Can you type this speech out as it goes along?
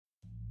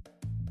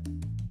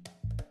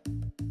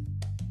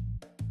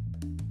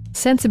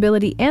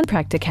Sensibility and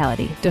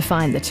practicality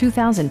define the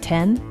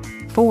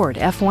 2010 Ford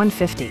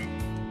F-150.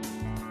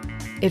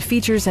 It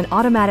features an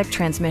automatic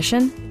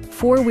transmission,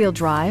 four-wheel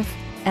drive,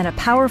 and a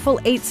powerful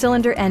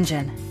 8-cylinder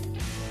engine.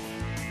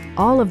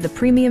 All of the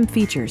premium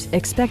features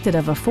expected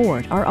of a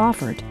Ford are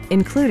offered,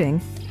 including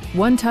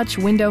one-touch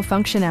window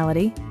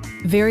functionality,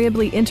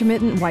 variably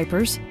intermittent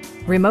wipers,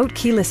 remote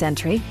keyless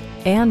entry,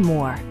 and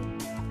more.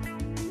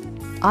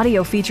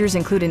 Audio features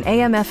include an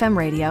AM/FM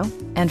radio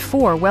and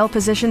 4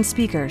 well-positioned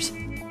speakers.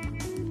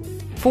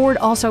 Ford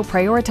also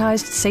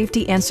prioritized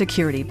safety and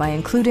security by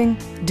including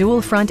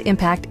dual front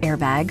impact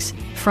airbags,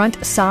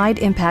 front side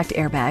impact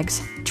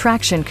airbags,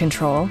 traction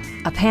control,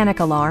 a panic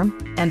alarm,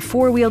 and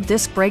 4-wheel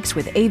disc brakes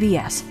with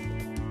ABS.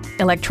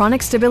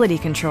 Electronic stability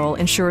control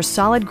ensures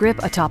solid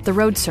grip atop the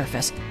road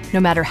surface, no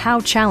matter how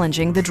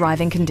challenging the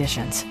driving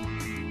conditions.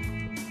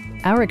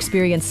 Our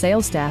experienced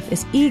sales staff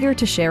is eager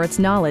to share its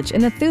knowledge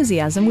and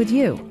enthusiasm with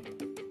you.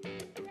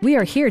 We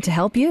are here to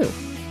help you.